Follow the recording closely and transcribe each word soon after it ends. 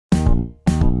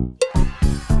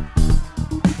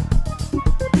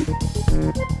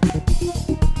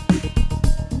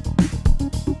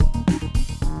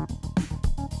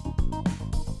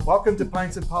Welcome to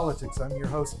Pints and Politics. I'm your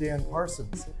host, Dan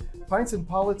Parsons. Pints and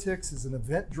Politics is an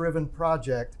event-driven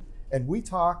project, and we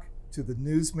talk to the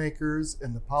newsmakers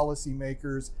and the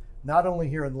policymakers, not only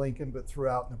here in Lincoln, but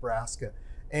throughout Nebraska.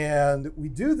 And we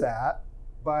do that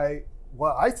by,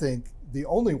 well, I think the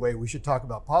only way we should talk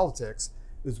about politics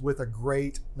is with a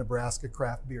great Nebraska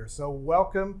craft beer. So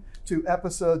welcome to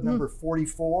episode number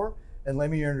 44. And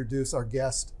let me introduce our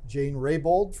guest, Jane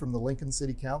Raybould from the Lincoln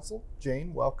City Council.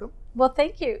 Jane, welcome. Well,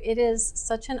 thank you. It is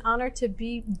such an honor to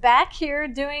be back here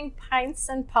doing Pints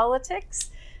and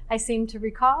Politics. I seem to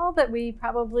recall that we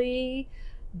probably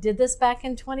did this back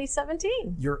in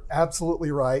 2017. You're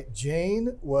absolutely right.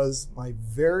 Jane was my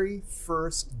very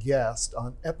first guest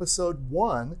on episode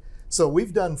 1. So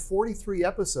we've done 43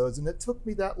 episodes, and it took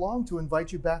me that long to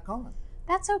invite you back on.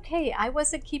 That's okay. I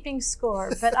wasn't keeping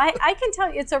score, but I can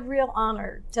tell you it's a real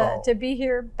honor to be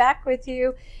here back with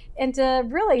you and to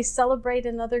really celebrate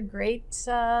another great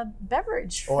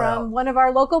beverage from one of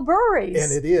our local breweries.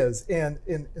 And it is. And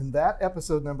in that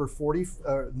episode, number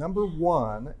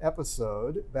 1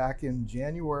 episode, back in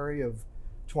January of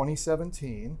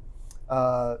 2017,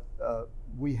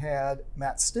 we had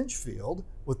Matt Stinchfield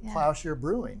with Plowshare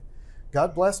Brewing.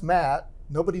 God bless Matt.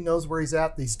 Nobody knows where he's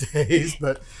at these days,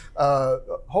 but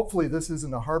hopefully this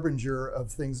isn't a harbinger of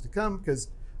things to come, because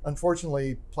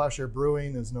unfortunately Plowshare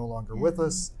Brewing is no longer with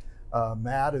us.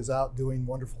 Matt is out doing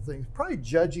wonderful things, probably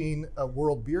judging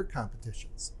world beer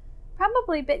competitions.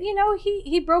 Probably, but you know,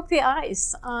 he broke the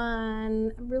ice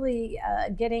on really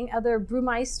getting other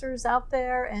brewmeisters out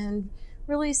there and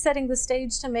really setting the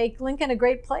stage to make Lincoln a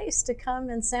great place to come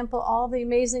and sample all the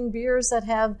amazing beers that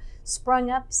have sprung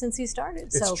up since he started.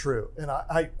 It's true, and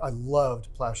I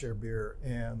loved Plowshare beer,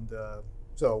 and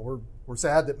so we're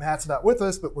sad that Matt's not with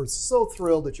us, but we're so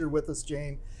thrilled that you're with us,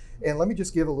 Jane. And let me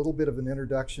just give a little bit of an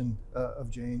introduction of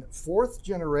Jane. 4th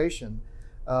generation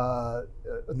a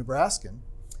Nebraskan,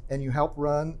 and you help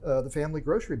run the family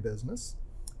grocery business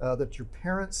that your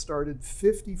parents started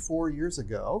 54 years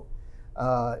ago.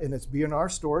 And it's B&R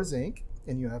Stores, Inc.,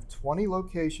 and you have 20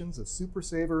 locations of Super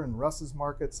Saver and Russ's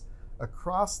Markets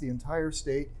across the entire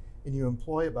state, and you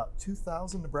employ about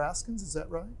 2,000 Nebraskans, is that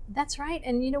right? That's right,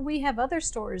 and you know, we have other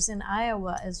stores in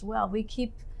Iowa as well. We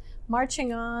keep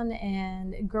marching on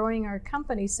and growing our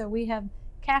company, so we have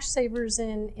Cash Savers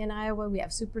in Iowa, we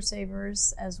have Super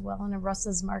Savers as well in a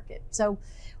Russ's Market. So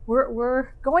we're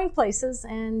going places,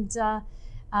 and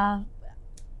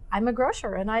I'm a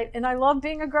grocer, and I love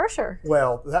being a grocer.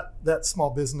 Well, that small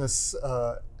business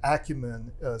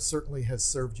acumen certainly has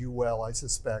served you well, I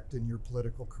suspect, in your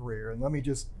political career. And let me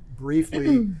just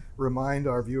briefly remind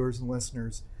our viewers and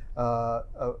listeners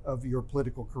of your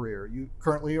political career. You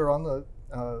currently are on the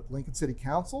Lincoln City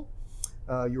Council.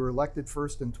 You were elected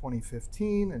first in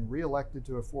 2015 and re-elected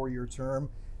to a 4-year term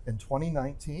in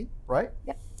 2019, right?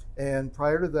 Yep. And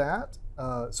prior to that,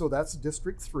 so that's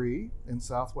District 3 in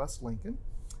Southwest Lincoln.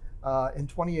 In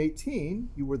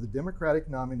 2018, you were the Democratic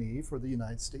nominee for the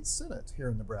United States Senate here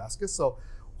in Nebraska. So,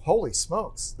 holy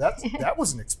smokes, that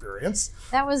was an experience.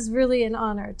 That was really an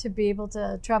honor to be able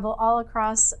to travel all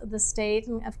across the state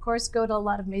and, of course, go to a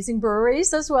lot of amazing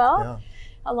breweries as well,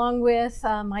 along with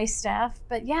my staff.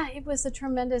 But yeah, it was a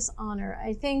tremendous honor.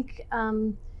 I think,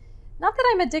 not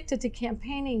that I'm addicted to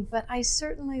campaigning, but I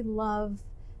certainly love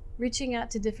reaching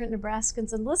out to different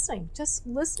Nebraskans and just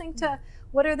listening to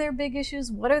what are their big issues,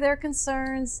 what are their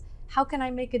concerns, how can I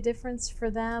make a difference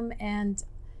for them, and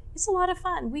it's a lot of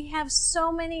fun. We have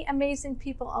so many amazing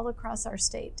people all across our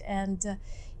state, and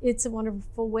it's a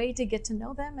wonderful way to get to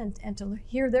know them and to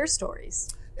hear their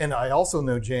stories. And I also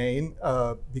know, Jane,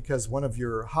 because one of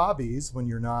your hobbies when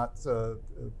you're not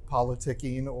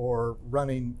politicking or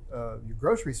running your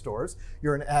grocery stores,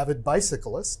 you're an avid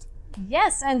bicyclist.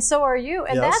 Yes, and so are you.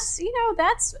 And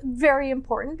that's very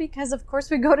important because, of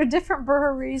course, we go to different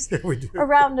breweries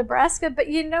around Nebraska. But,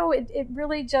 you know, it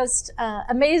really just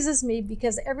amazes me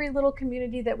because every little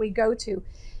community that we go to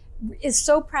is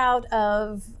so proud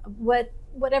of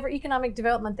whatever economic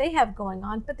development they have going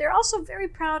on. But they're also very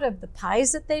proud of the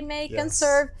pies that they make and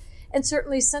serve, and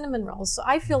certainly cinnamon rolls. So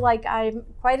I feel like I'm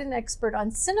quite an expert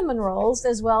on cinnamon rolls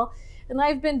as well. And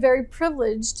I've been very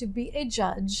privileged to be a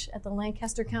judge at the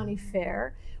Lancaster County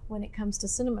Fair when it comes to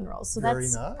cinnamon rolls. So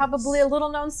that's probably a little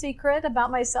known secret about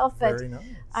myself, but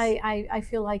I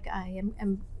feel like I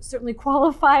am certainly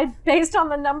qualified based on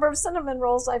the number of cinnamon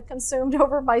rolls I've consumed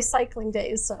over my cycling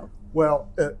days. So well,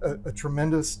 a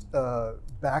tremendous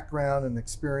background and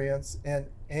experience,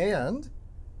 and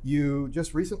you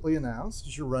just recently announced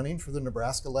that you're running for the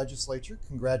Nebraska Legislature.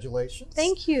 Congratulations.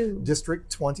 Thank you.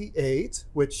 District 28,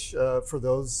 which for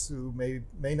those who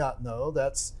may not know,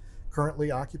 that's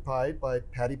currently occupied by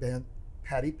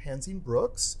Patty Pansing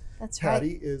Brooks. That's right.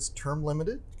 Patty is term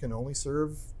limited, can only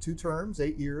serve 2 terms,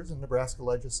 8 years in Nebraska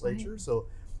Legislature. Right. So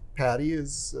Patty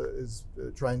is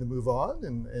trying to move on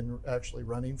and actually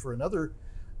running for another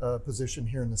position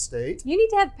here in the state. You need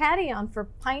to have Patty on for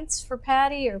Pints for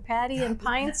Patty, or Patty and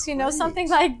Pints, you know, something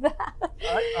like that.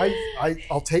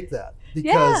 I'll take that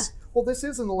because, well, this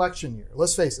is an election year.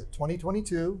 Let's face it,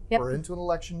 2022, we're into an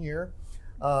election year.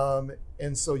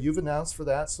 And so you've announced for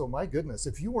that. So my goodness,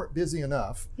 if you weren't busy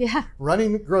enough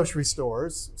running grocery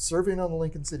stores, serving on the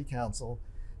Lincoln City Council,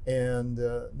 and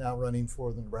now running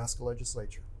for the Nebraska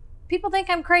Legislature. People think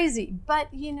I'm crazy,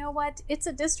 but you know what? It's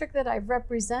a district that I've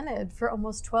represented for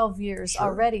almost 12 years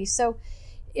already. So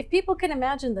if people can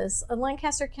imagine this, a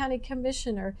Lancaster County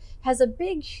Commissioner has a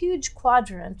big, huge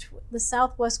quadrant, the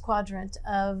southwest quadrant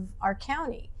of our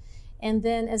county. And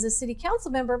then as a city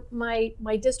council member, my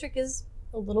district is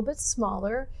a little bit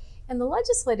smaller, and the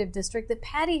legislative district that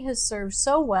Patty has served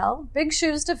so well, big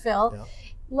shoes to fill,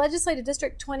 Legislative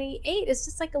District 28 is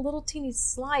just like a little teeny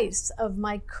slice of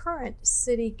my current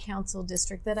city council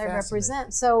district that I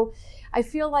represent. So I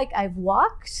feel like I've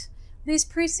walked these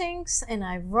precincts and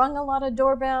I've rung a lot of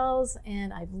doorbells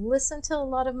and I've listened to a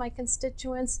lot of my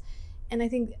constituents, and I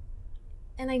think,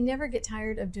 and I never get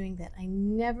tired of doing that. I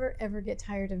never ever get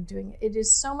tired of doing it. It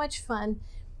is so much fun.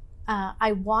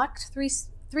 I walked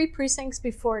three precincts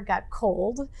before it got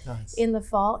cold in the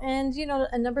fall, and you know,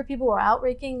 a number of people were out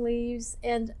raking leaves,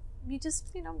 and you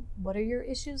just, you know, what are your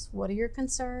issues, what are your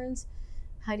concerns,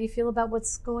 how do you feel about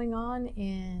what's going on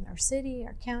in our city,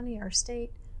 our county, our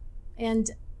state,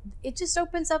 and it just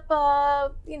opens up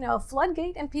a, you know, a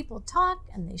floodgate, and people talk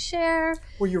and they share.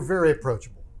 Well, you're very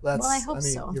approachable. Well, I hope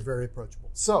so. You're very approachable.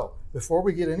 So before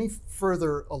we get any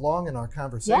further along in our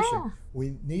conversation,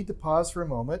 we need to pause for a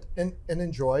moment and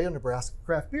enjoy a Nebraska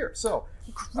craft beer. So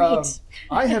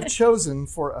I have chosen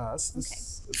for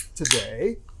us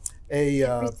today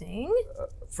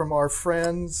from our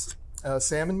friends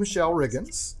Sam and Michelle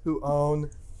Riggins, who own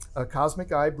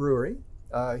Cosmic Eye Brewery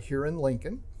here in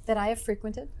Lincoln. That I have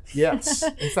frequented. Yes.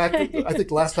 In fact, I think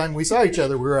the last time we saw each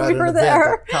other, we were at an event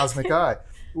at Cosmic Eye.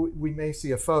 We may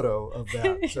see a photo of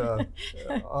that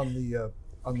on the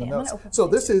notes. So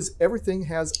this is Everything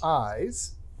Has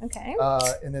Eyes. Okay.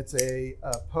 And it's a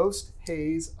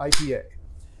post-haze IPA.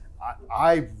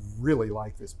 I really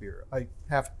like this beer. I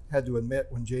had to admit,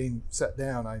 when Jane sat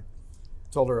down, I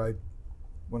told her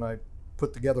when I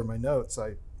put together my notes,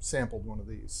 I sampled one of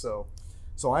these. So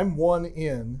I'm one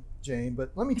in, Jane,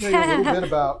 but let me tell you a little bit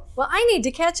about. Well, I need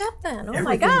to catch up then. Oh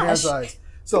my gosh. Everything Has Eyes.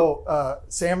 So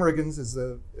Sam Riggins is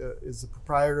the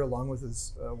proprietor, along with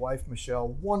his wife Michelle.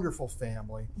 Wonderful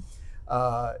family,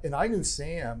 and I knew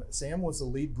Sam. Sam was the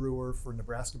lead brewer for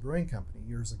Nebraska Brewing Company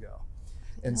years ago,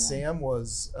 and Sam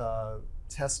was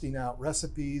testing out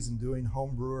recipes and doing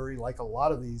home brewery like a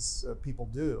lot of these people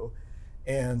do.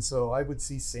 And so I would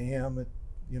see Sam at,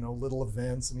 you know, little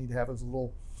events, and he'd have his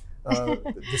little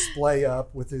display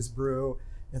up with his brew.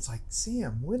 It's like,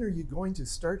 Sam, when are you going to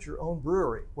start your own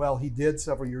brewery? Well, he did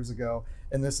several years ago,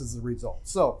 and this is the result.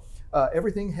 So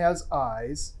Everything Has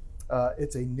Eyes.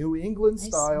 It's a New England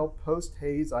style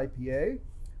post-haze IPA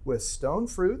with stone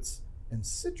fruits and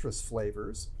citrus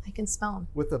flavors. I can smell them.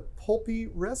 With a pulpy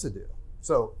residue.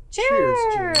 So cheers,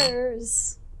 Jane.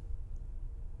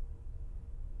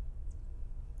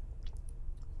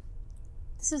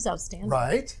 This is outstanding.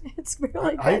 Right? It's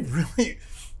really good.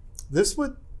 This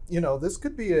could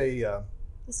be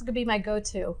this could be my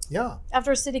go-to. Yeah.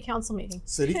 After a city council meeting.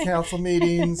 City council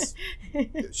meetings,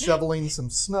 shoveling some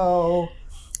snow.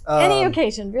 Any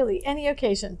occasion, really, any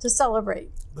occasion to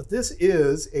celebrate. But this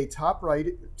is a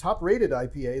top-rated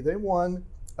IPA. They won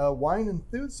Wine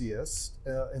Enthusiast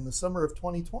in the summer of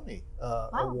 2020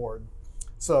 award.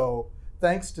 So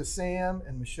thanks to Sam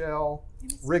and Michelle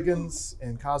Riggins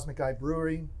and Cosmic Eye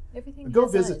Brewery. Go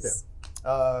visit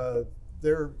them.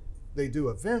 They do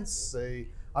events. They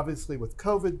obviously, with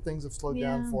COVID, things have slowed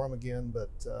down for them again. But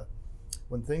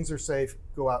when things are safe,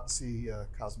 go out and see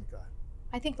Cosmic Eye.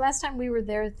 I think last time we were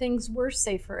there, things were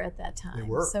safer at that time. They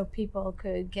were. So people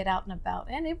could get out and about.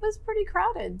 And it was pretty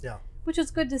crowded, which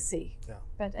was good to see. Yeah.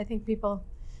 But I think people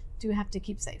do have to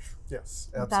keep safe. Yes,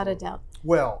 absolutely. Without a doubt.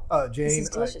 Well, Jane, this is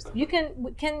delicious. You can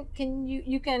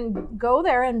go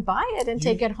there and buy it and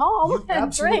take it home and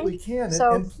absolutely drink. Can.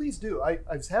 And please do. I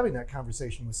was having that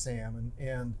conversation with Sam,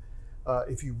 and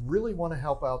if you really want to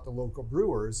help out the local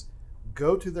brewers,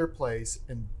 go to their place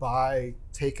and buy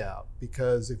takeout,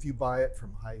 because if you buy it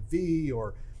from Hy-Vee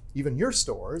or even your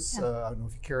stores, I don't know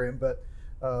if you carry them, but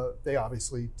they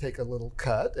obviously take a little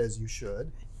cut, as you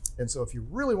should. And so if you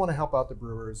really want to help out the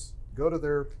brewers, go to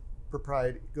their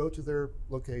propriety, go to their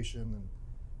location and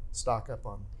stock up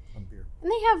on beer.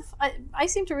 And they have, I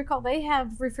seem to recall, they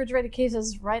have refrigerated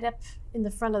cases right up in the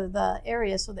front of the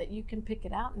area so that you can pick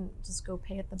it out and just go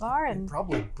pay at the bar. And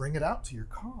probably bring it out to your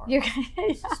car. Yeah.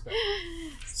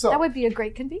 So that would be a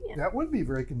great convenience. That would be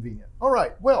very convenient. All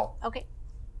right, well, okay.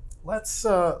 Let's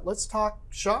talk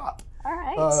shop. All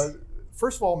right.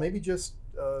 First of all, maybe just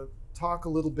talk a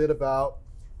little bit about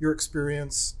your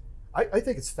experience. I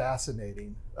think it's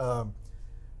fascinating.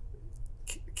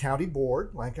 County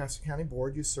Board, Lancaster County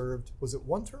Board, you served, was it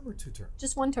 1 term or 2 terms?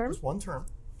 Just 1 term. Just 1 term.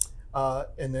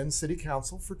 And then City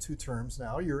Council for 2 terms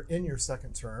now. You're in your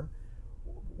 2nd term.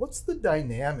 What's the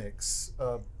dynamics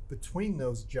between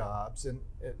those jobs? And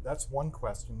that's one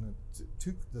question.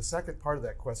 The second part of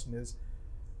that question is,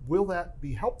 will that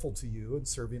be helpful to you in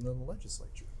serving in the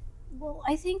legislature? Well,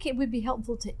 I think it would be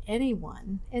helpful to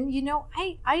anyone. And, you know,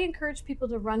 I encourage people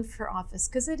to run for office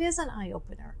because it is an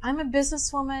eye-opener. I'm a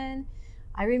businesswoman.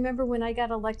 I remember when I got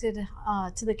elected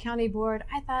to the county board,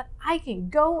 I thought I can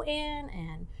go in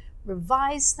and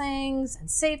revise things and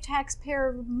save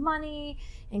taxpayer money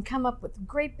and come up with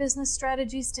great business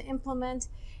strategies to implement.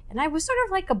 And I was sort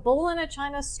of like a bull in a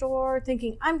china store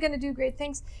thinking I'm going to do great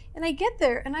things. And I get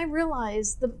there and I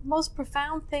realize the most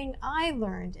profound thing I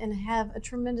learned and have a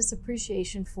tremendous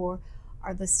appreciation for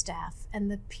are the staff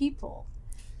and the people.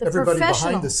 Everybody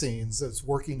behind the scenes is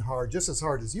working hard, just as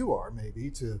hard as you are, maybe,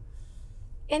 to...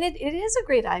 And it is a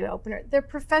great eye-opener. They're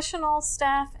professional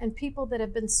staff and people that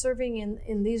have been serving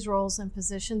in these roles and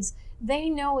positions. They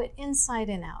know it inside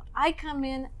and out. I come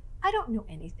in, I don't know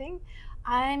anything.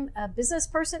 I'm a business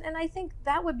person, and I think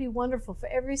that would be wonderful for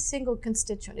every single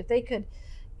constituent.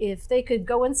 If they could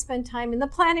go and spend time in the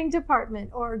planning department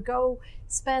or go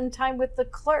spend time with the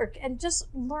clerk and just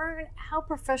learn how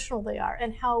professional they are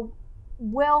and how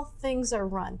well things are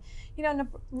run. You know,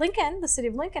 Lincoln, the city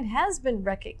of Lincoln, has been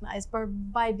recognized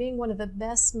by being one of the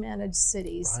best managed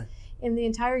cities in the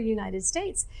entire United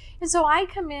States. And so I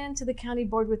come into the county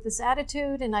board with this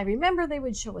attitude, and I remember they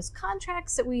would show us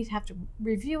contracts that we'd have to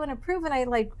review and approve, and I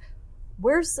like,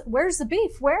 where's the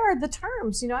beef? Where are the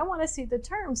terms? You know, I want to see the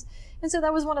terms. And so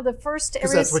that was one of the first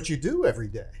areas. Because that's what you do every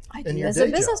day. I do as a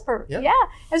business person. Yeah.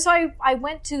 And so I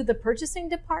went to the purchasing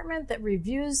department that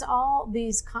reviews all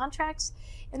these contracts,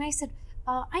 and I said,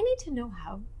 I need to know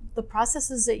how the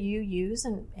processes that you use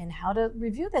and how to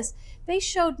review this. They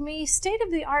showed me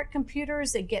state-of-the-art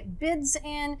computers that get bids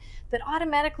in, that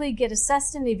automatically get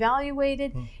assessed and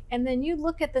evaluated, and then you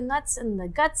look at the nuts and the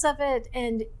guts of it,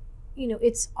 and you know,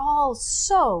 it's all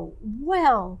so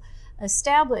well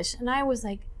established. And I was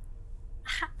like,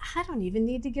 I don't even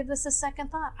need to give this a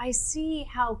second thought. I see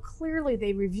how clearly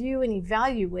they review and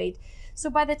evaluate. So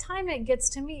by the time it gets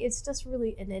to me, it's just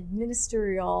really an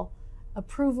administerial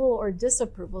approval or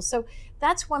disapproval. So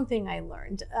that's one thing I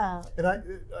learned. And I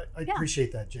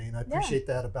appreciate that, Jane. I appreciate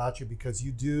that about you, because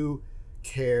you do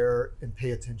care and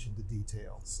pay attention to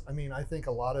details. I mean, I think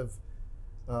a lot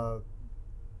of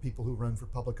people who run for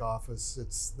public office,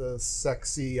 it's the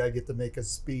sexy, I get to make a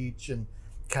speech and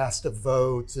cast a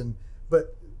vote,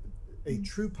 but a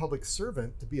true public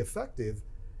servant, to be effective,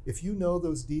 if you know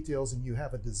those details and you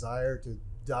have a desire to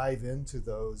dive into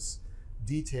those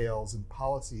details and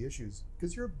policy issues,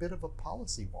 because you're a bit of a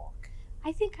policy wonk.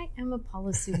 I think I am a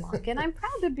policy wonk, and I'm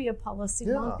proud to be a policy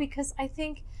wonk, because I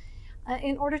think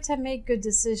in order to make good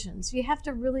decisions, you have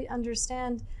to really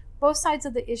understand both sides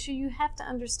of the issue. You have to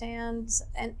understand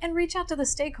and reach out to the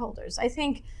stakeholders. I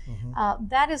think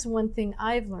that is one thing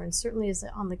I've learned, certainly as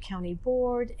on the county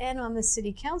board and on the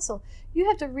city council. You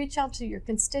have to reach out to your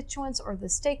constituents or the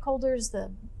stakeholders,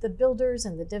 the builders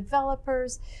and the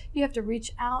developers. You have to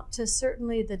reach out to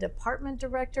certainly the department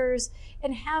directors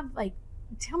and have, like,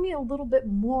 tell me a little bit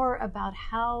more about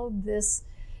how this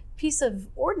piece of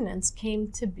ordinance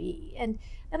came to be. And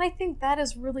I think that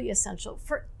is really essential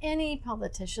for any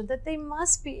politician, that they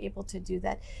must be able to do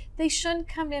that. They shouldn't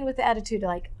come in with the attitude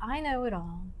like, I know it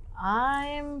all.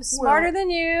 I'm smarter than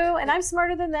you, and I'm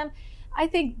smarter than them. I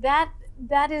think that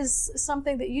is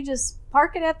something that you just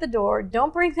park it at the door.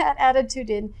 Don't bring that attitude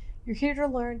in. You're here to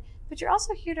learn, but you're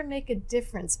also here to make a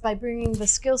difference by bringing the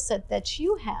skill set that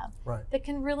you have that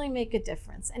can really make a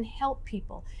difference and help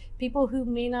people. People who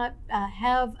may not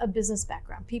have a business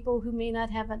background, people who may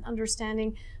not have an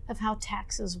understanding of how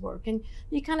taxes work. And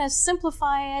you kind of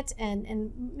simplify it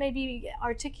and maybe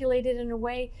articulate it in a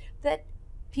way that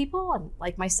people,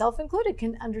 like myself included,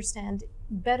 can understand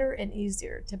better and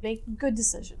easier to make good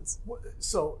decisions.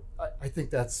 So I think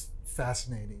that's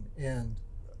fascinating. And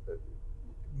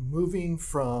moving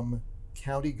from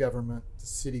county government to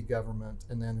city government,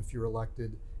 and then if you're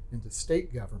elected into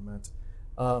state government,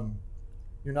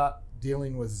 you're not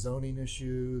dealing with zoning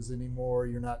issues anymore.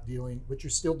 You're not dealing, but you're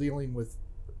still dealing with.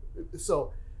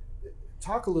 So,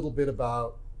 talk a little bit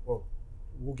about. Well,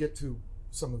 we'll get to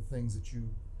some of the things that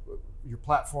your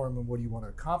platform and what do you want to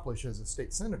accomplish as a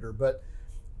state senator, but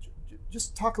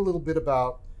just talk a little bit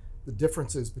about the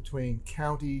differences between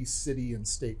county, city, and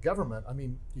state government. I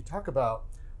mean, you talk about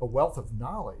a wealth of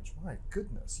knowledge. My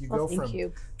goodness, you go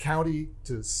from county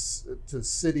to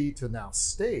city to now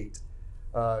state.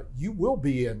 You will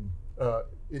be in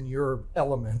your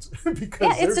element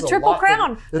because it's a triple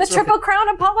crown. The triple crown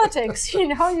of politics. You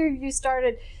know, you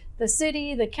started the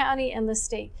city, the county, and the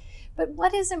state. But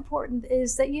what is important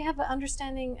is that you have an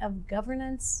understanding of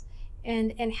governance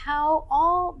and how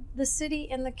all the city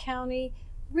and the county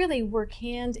really work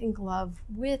hand in glove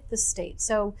with the state.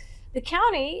 So the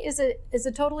county is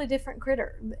a totally different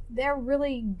critter. They're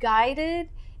really guided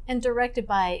and directed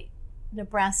by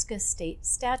Nebraska state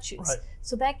statutes. Right.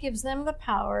 So that gives them the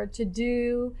power to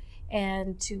do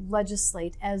and to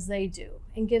legislate as they do,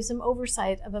 and gives them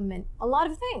oversight of a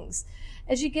lot of things.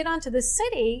 As you get onto the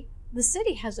city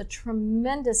has a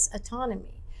tremendous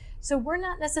autonomy. So we're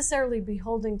not necessarily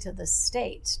beholden to the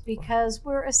state because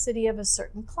we're a city of a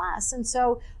certain class. And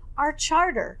so our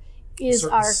charter is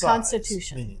our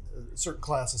constitution. Meaning a certain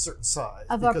class, a certain size.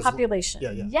 Of our population.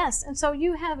 Yeah. Yes. And so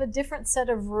you have a different set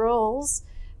of rules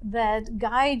that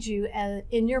guide you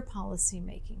in your policy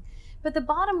making. But the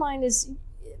bottom line is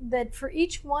that for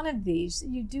each one of these,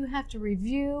 you do have to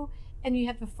review and you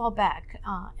have to fall back.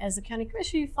 As a county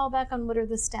commissioner, you fall back on what are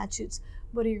the statutes,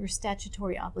 what are your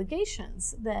statutory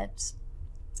obligations that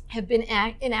have been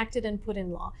enacted and put in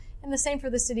law. And the same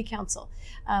for the city council.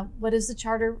 What does the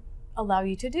charter allow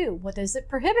you to do? What does it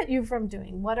prohibit you from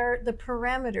doing? What are the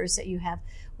parameters that you have?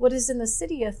 What is in the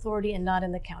city authority and not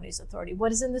in the county's authority?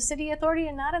 What is in the city authority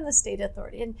and not in the state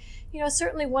authority? And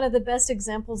certainly one of the best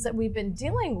examples that we've been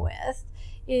dealing with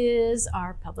is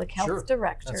our public health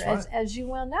director. Right. As you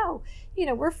well know,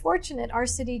 we're fortunate our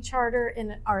city charter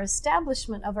and our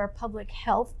establishment of our public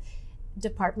health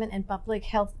department and public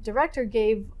health director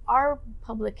gave our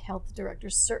public health director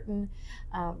certain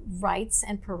rights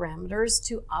and parameters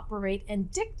to operate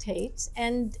and dictate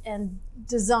and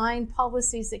design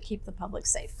policies that keep the public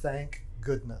safe. Thank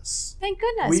goodness. Thank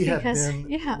goodness. We have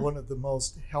been one of the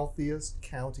most healthiest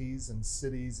counties and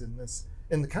cities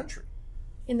in the country.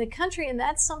 And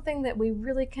that's something that we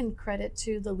really can credit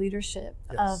to the leadership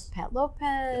of Pat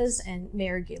Lopez and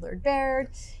Mayor Gaylord Baird.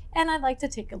 And I'd like to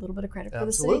take a little bit of credit for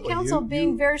the city council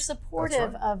being very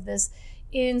supportive of this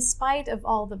in spite of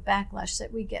all the backlash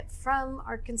that we get from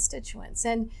our constituents.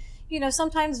 And,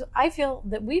 sometimes I feel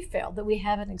that we failed, that we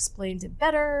haven't explained it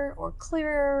better or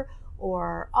clearer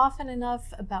or often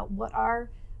enough about what our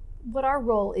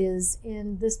role is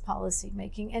in this policy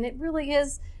making. And it really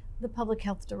is the public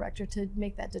health director to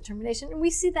make that determination. And we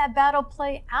see that battle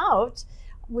play out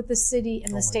with the city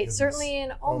and the state, goodness. Certainly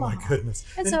in Omaha. Oh my goodness.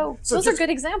 And so those are good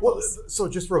examples. Well, so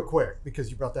just real quick, because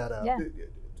you brought that up,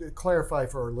 to clarify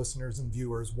for our listeners and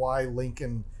viewers why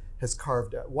Lincoln has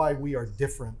carved out, why we are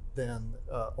different than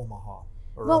Omaha.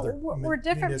 We're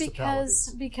different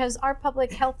because our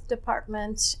public health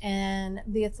department and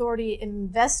the authority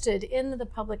invested in the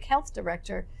public health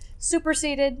director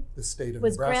superseded, the state of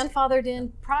was Nebraska. Grandfathered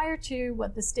in prior to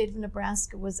what the state of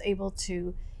Nebraska was able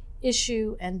to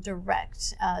issue and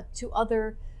direct to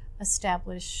other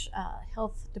established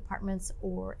health departments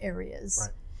or areas.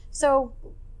 Right. So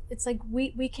it's like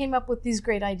we came up with these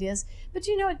great ideas, but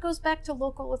it goes back to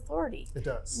local authority. It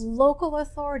does. Local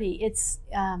authority. It's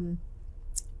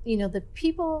the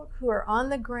people who are on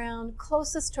the ground,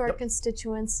 closest to our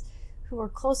constituents, who are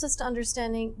closest to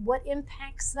understanding what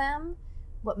impacts them,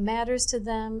 what matters to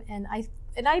them, and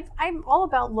I'm all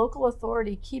about local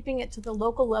authority, keeping it to the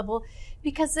local level,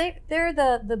 because they're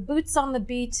the boots on the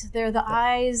beat. They're the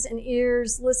eyes and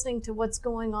ears listening to what's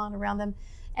going on around them,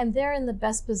 and they're in the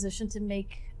best position to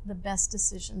make the best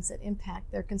decisions that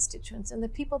impact their constituents and the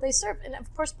people they serve. And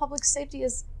of course, public safety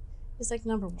is like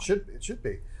number one. It should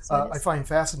be. So I find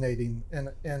fascinating, and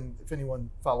if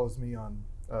anyone follows me on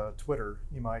Twitter,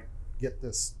 you might get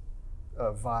this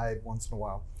vibe once in a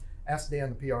while. Ask Dan,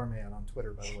 the PR man, on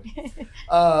Twitter, by the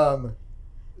way.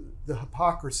 The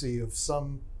hypocrisy of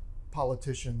some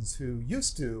politicians who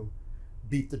used to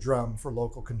beat the drum for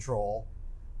local control,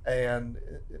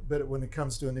 but when it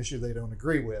comes to an issue they don't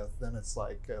agree with, then it's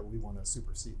like we want to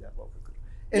supersede that local control.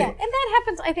 Anyway. Yeah, and that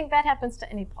happens. I think that happens to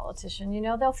any politician.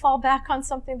 They'll fall back on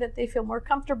something that they feel more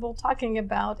comfortable talking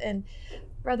about, and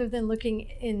rather than looking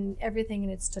in everything in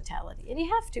its totality. And you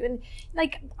have to. And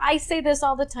like I say this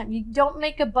all the time, you don't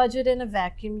make a budget in a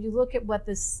vacuum. You look at what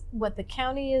the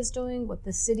county is doing, what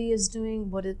the city is doing,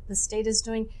 the state is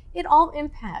doing. It all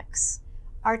impacts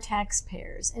our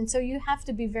taxpayers. And so you have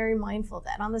to be very mindful of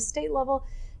that. On the state level,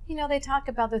 you know, they talk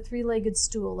about the three-legged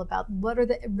stool, about what are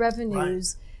the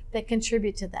revenues that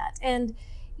contribute to that. And,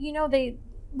 you know,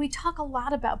 we talk a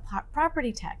lot about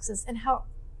property taxes and how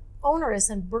onerous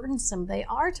and burdensome they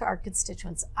are to our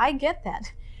constituents. I get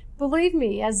that. Believe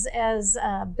me, as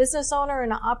a business owner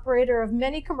and an operator of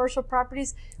many commercial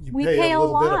properties, we pay a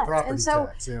lot. Bit of property and so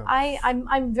tax, yeah.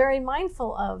 I'm very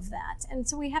mindful of that. And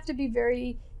so we have to be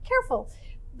very careful.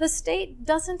 The state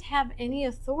doesn't have any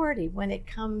authority when it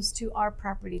comes to our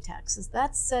property taxes.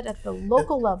 That's set at the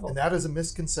local level. And that is a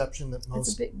misconception that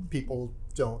most people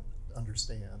don't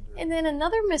understand. And then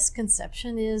another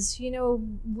misconception is, you know,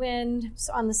 when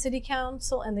on the city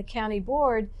council and the county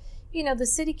board, you know, the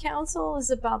city council is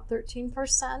about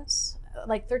 13%,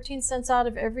 like 13 cents out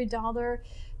of every dollar.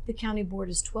 The county board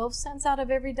is 12 cents out of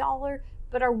every dollar.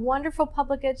 But our wonderful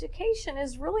public education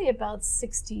is really about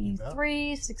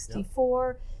 63,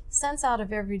 64 cents out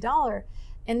of every dollar.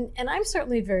 And I'm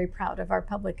certainly very proud of our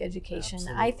public education.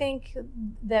 Absolutely. I think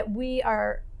that we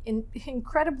are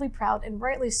incredibly proud, and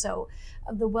rightly so,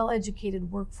 of the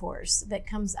well-educated workforce that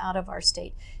comes out of our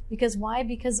state. Because why?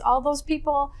 Because all those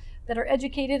people that are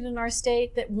educated in our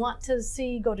state that want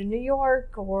to go to New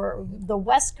York or the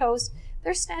West Coast,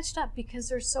 they're snatched up because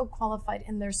they're so qualified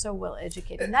and they're so well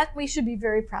educated. And that we should be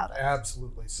very proud of.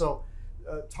 Absolutely. So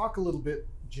talk a little bit,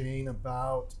 Jane,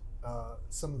 about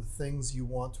some of the things you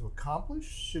want to accomplish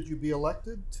should you be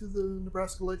elected to the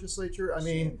Nebraska Legislature. I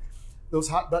mean, those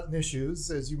hot button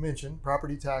issues, as you mentioned,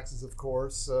 property taxes, of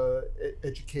course,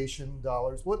 education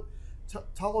dollars.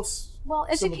 Tell us. Well,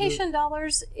 education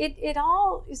dollars, it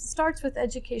all starts with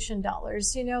education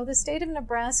dollars. You know, the state of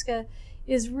Nebraska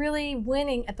is really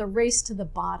winning at the race to the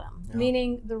bottom,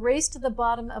 meaning the race to the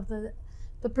bottom of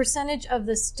the percentage of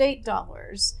the state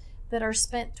dollars that are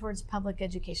spent towards public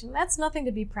education. That's nothing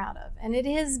to be proud of. And it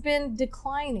has been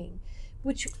declining.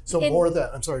 More of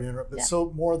that, I'm sorry to interrupt, but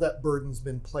so more of that burden's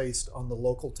been placed on the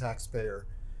local taxpayer.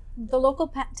 The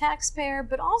local taxpayer,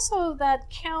 but also that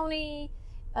county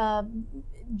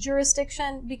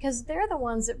jurisdiction, because they're the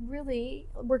ones that really,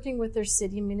 working with their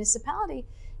city and municipality,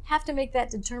 have to make that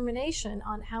determination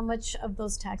on how much of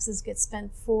those taxes get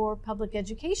spent for public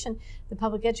education. The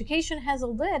public education has a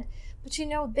lid, but you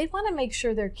know, they want to make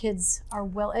sure their kids are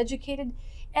well educated,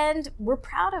 and we're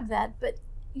proud of that. But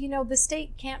you know, the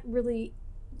state can't really,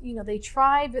 you know, they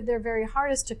try, but they're very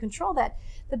hardest to control that.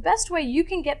 The best way you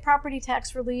can get property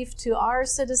tax relief to our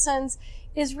citizens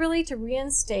is really to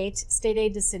reinstate state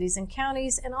aid to cities and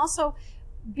counties, and also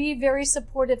be very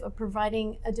supportive of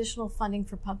providing additional funding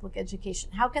for public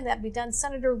education. How can that be done?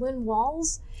 Senator Lynn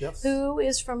Walls, who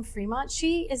is from Fremont,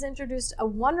 she has introduced a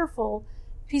wonderful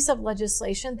piece of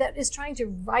legislation that is trying to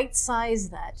right-size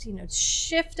that, you know,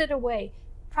 shift it away.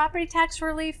 Property tax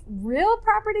relief, real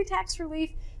property tax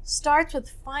relief, starts with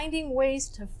finding ways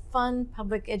to fund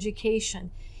public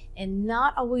education and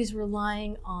not always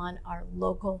relying on our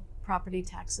local property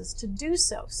taxes to do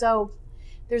so. So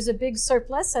there's a big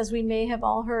surplus, as we may have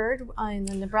all heard, in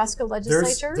the Nebraska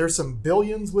Legislature. There's some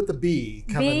billions with a B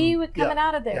coming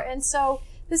out of there. And so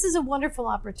this is a wonderful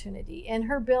opportunity. And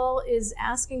her bill is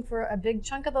asking for a big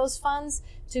chunk of those funds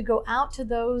to go out to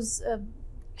those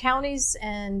counties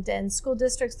and school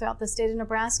districts throughout the state of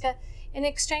Nebraska. In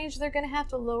exchange, they're going to have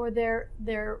to lower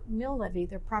their mill levy,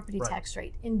 their property tax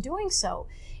rate. In doing so,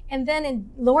 and then in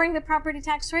lowering the property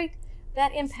tax rate,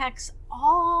 that impacts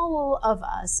all of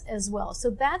us as well. So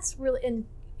that's really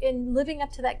in living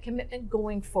up to that commitment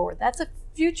going forward. That's a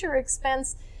future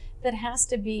expense that has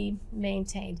to be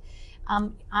maintained.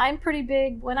 I'm pretty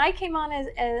big. When I came on as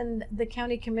the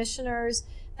county commissioners,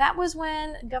 that was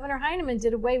when Governor Heineman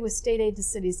did away with state aid to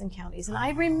cities and counties. And I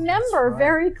remember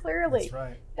very clearly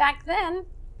back then,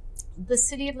 the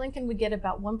city of Lincoln would get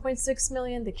about $1.6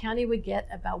 million. The county would get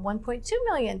about $1.2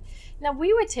 million. Now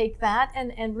we would take that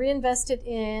and reinvest it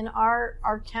in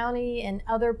our county and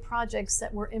other projects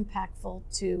that were impactful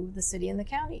to the city and the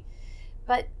county.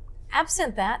 But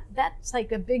absent that, that's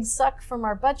like a big suck from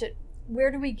our budget.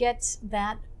 Where do we get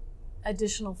that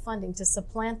additional funding to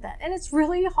supplant that? And it's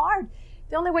really hard.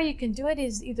 The only way you can do it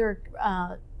is either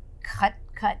cut,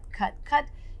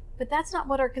 but that's not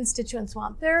what our constituents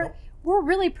want. We're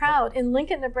really proud. In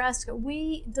Lincoln, Nebraska,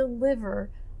 we deliver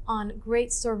on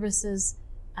great services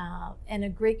and a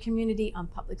great community on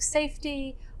public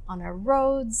safety, on our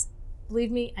roads.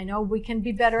 Believe me, I know we can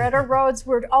be better at our roads.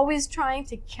 We're always trying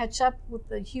to catch up with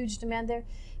the huge demand there.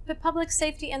 but public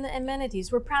safety and the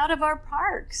amenities. We're proud of our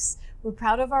parks. We're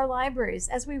proud of our libraries,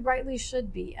 as we rightly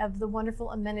should be, of the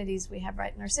wonderful amenities we have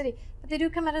right in our city, but they do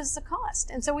come at us a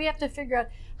cost. And so we have to figure out,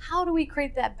 how do we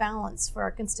create that balance for our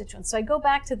constituents? So I go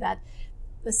back to that.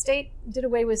 The state did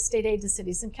away with state aid to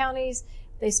cities and counties.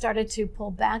 They started to pull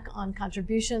back on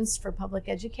contributions for public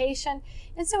education.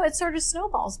 And so it sort of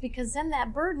snowballs, because then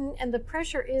that burden and the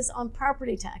pressure is on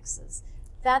property taxes.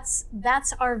 That's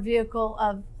our vehicle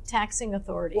of taxing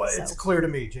authority. Well, it's clear to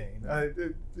me,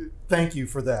 Jane. Thank you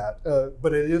for that.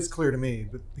 But it is clear to me,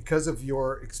 but because of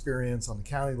your experience on the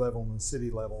county level and the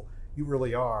city level, you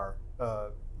really are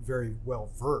very well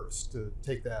versed to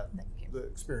take the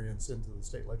experience into the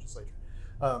state legislature.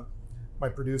 My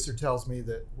producer tells me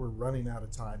that we're running out of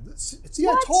time. See,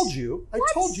 what? I told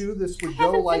you this would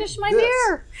go like this. My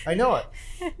beer. I know it.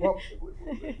 Well,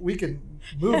 we can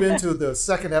move into the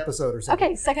second episode or something.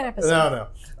 Okay, second episode.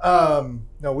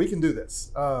 No, we can do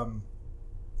this. 2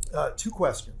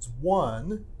 questions.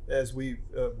 One, as we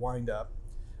wind up.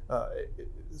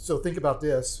 So think about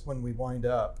this when we wind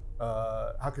up.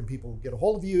 How can people get a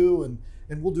hold of you? And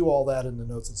we'll do all that in the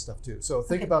notes and stuff too. So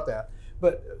think about that.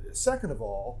 But second of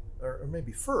all, or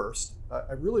maybe first,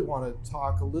 I really want to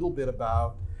talk a little bit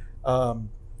about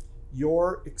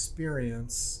your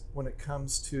experience when it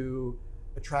comes to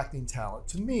attracting talent.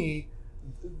 To me,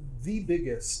 the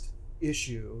biggest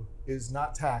issue is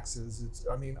not taxes.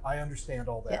 I understand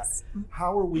all that. Yes.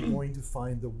 How are we going to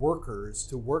find the workers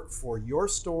to work for your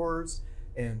stores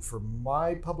and for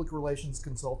my public relations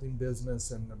consulting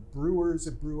business and the brewers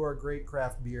that brew our great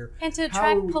craft beer? And to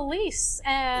attract police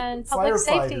and public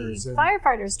safety,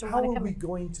 firefighters to want to come in. How are we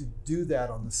going to do that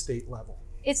on the state level?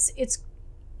 It's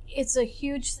a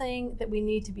huge thing that we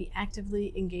need to be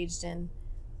actively engaged in.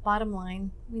 Bottom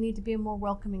line, we need to be a more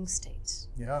welcoming state.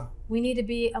 Yeah. We need to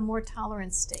be a more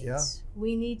tolerant state. Yeah.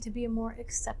 We need to be a more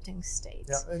accepting state.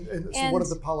 Yeah. And so what are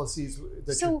the policies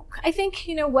that I think,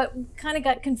 what kind of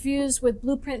got confused with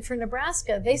Blueprint for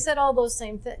Nebraska, they said all those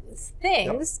same things,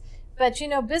 but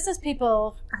business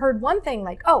people heard one thing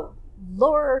like, oh,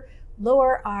 lower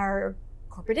our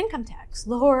corporate income tax,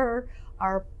 lower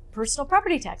our personal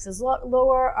property taxes,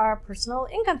 lower our personal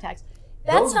income tax.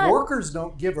 Those workers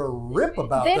don't give a rip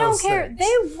about those things. They don't care.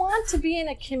 They want to be in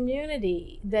a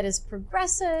community that is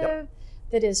progressive,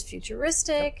 that is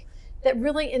futuristic, that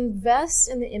really invests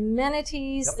in the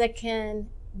amenities that can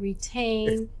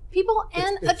retain people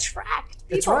and attract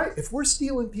people. It's right. If we're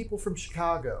stealing people from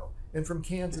Chicago and from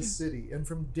Kansas City and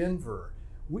from Denver,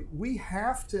 we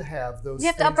have to have those. We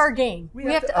have to up our game. We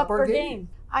have to up our game.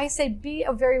 I say be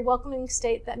a very welcoming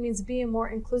state. That means be a more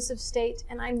inclusive state.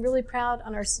 And I'm really proud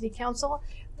on our city council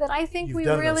that I think we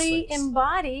really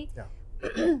embody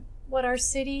what our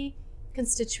city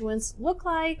constituents look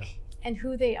like and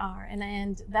who they are.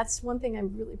 And that's one thing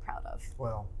I'm really proud of.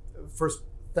 Well, first,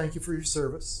 thank you for your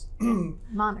service. I'm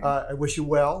honored. I wish you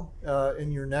well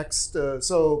in your next,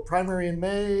 primary in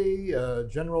May,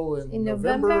 general in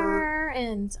November.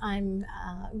 And I'm,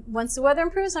 once the weather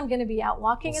improves, I'm going to be out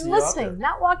walking and listening.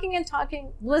 Not walking and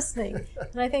talking, listening.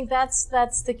 And I think that's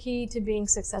the key to being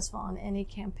successful on any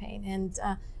campaign. And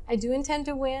I do intend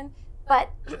to win. But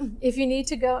if you need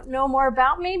to know more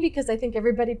about me, because I think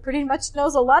everybody pretty much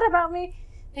knows a lot about me,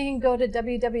 you can go to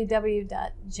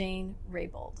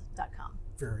www.janeraybould.com.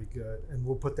 Very good. And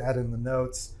we'll put that in the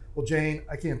notes. Well, Jane,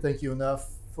 I can't thank you enough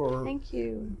for Thank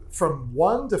you. From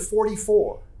 1 to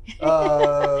 44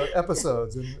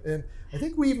 episodes. And I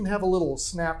think we even have a little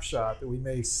snapshot that we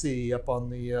may see up on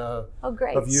the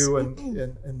of you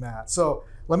and Matt. So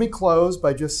let me close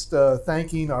by just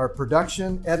thanking our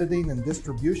production, editing, and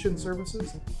distribution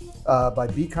services by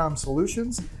BCom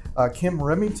Solutions, Kim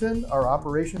Remington, our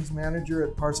operations manager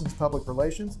at Parsons Public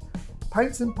Relations,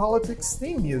 Pints and Politics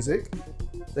theme music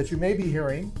that you may be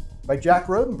hearing by Jack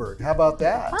Rodenberg. How about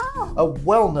that? Wow. A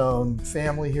well-known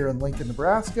family here in Lincoln,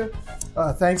 Nebraska.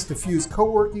 Thanks to Fuse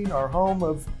Coworking, our home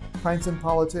of Pints and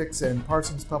Politics and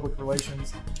Parsons Public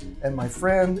Relations, and my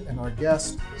friend and our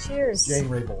guest, Cheers. Jane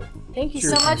Raybould. Thank you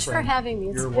so much for having me.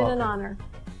 It's been an honor.